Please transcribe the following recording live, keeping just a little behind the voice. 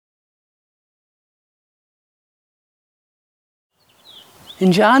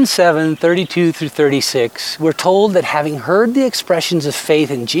In John 7:32 through 36, we're told that having heard the expressions of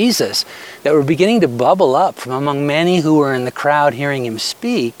faith in Jesus that were beginning to bubble up from among many who were in the crowd hearing him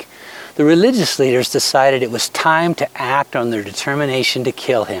speak, the religious leaders decided it was time to act on their determination to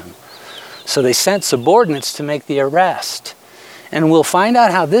kill him. So they sent subordinates to make the arrest. And we'll find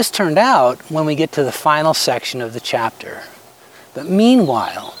out how this turned out when we get to the final section of the chapter. But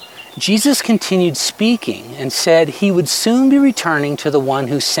meanwhile, Jesus continued speaking and said he would soon be returning to the one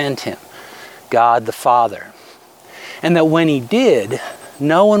who sent him, God the Father, and that when he did,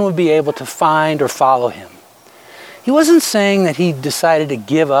 no one would be able to find or follow him. He wasn't saying that he decided to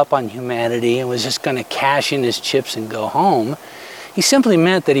give up on humanity and was just going to cash in his chips and go home. He simply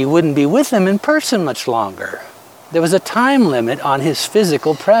meant that he wouldn't be with them in person much longer. There was a time limit on his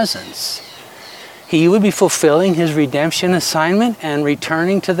physical presence. He would be fulfilling his redemption assignment and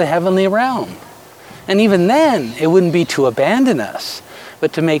returning to the heavenly realm. And even then, it wouldn't be to abandon us,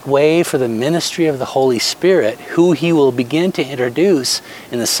 but to make way for the ministry of the Holy Spirit, who he will begin to introduce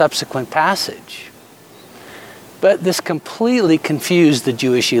in the subsequent passage. But this completely confused the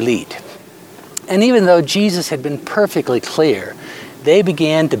Jewish elite. And even though Jesus had been perfectly clear, they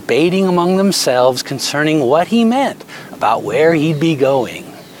began debating among themselves concerning what he meant about where he'd be going.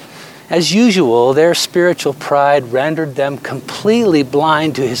 As usual, their spiritual pride rendered them completely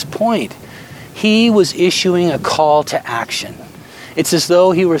blind to his point. He was issuing a call to action. It's as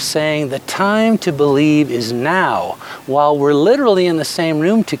though he were saying, the time to believe is now, while we're literally in the same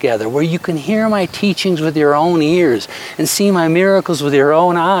room together, where you can hear my teachings with your own ears and see my miracles with your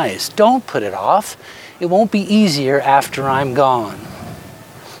own eyes. Don't put it off. It won't be easier after I'm gone.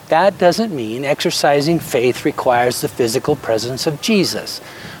 That doesn't mean exercising faith requires the physical presence of Jesus.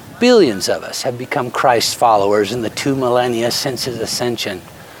 Billions of us have become Christ followers in the 2 millennia since his ascension.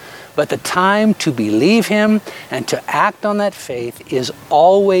 But the time to believe him and to act on that faith is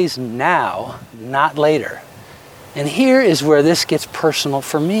always now, not later. And here is where this gets personal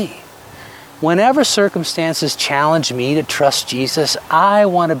for me. Whenever circumstances challenge me to trust Jesus, I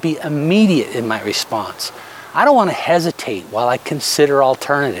want to be immediate in my response. I don't want to hesitate while I consider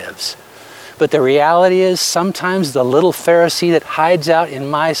alternatives. But the reality is, sometimes the little Pharisee that hides out in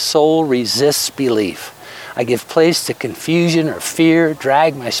my soul resists belief. I give place to confusion or fear,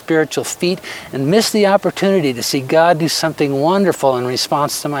 drag my spiritual feet, and miss the opportunity to see God do something wonderful in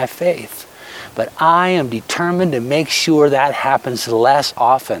response to my faith. But I am determined to make sure that happens less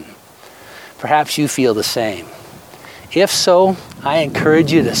often. Perhaps you feel the same. If so, I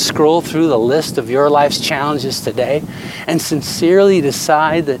encourage you to scroll through the list of your life's challenges today and sincerely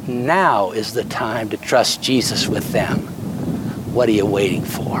decide that now is the time to trust Jesus with them. What are you waiting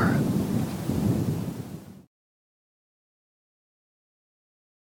for?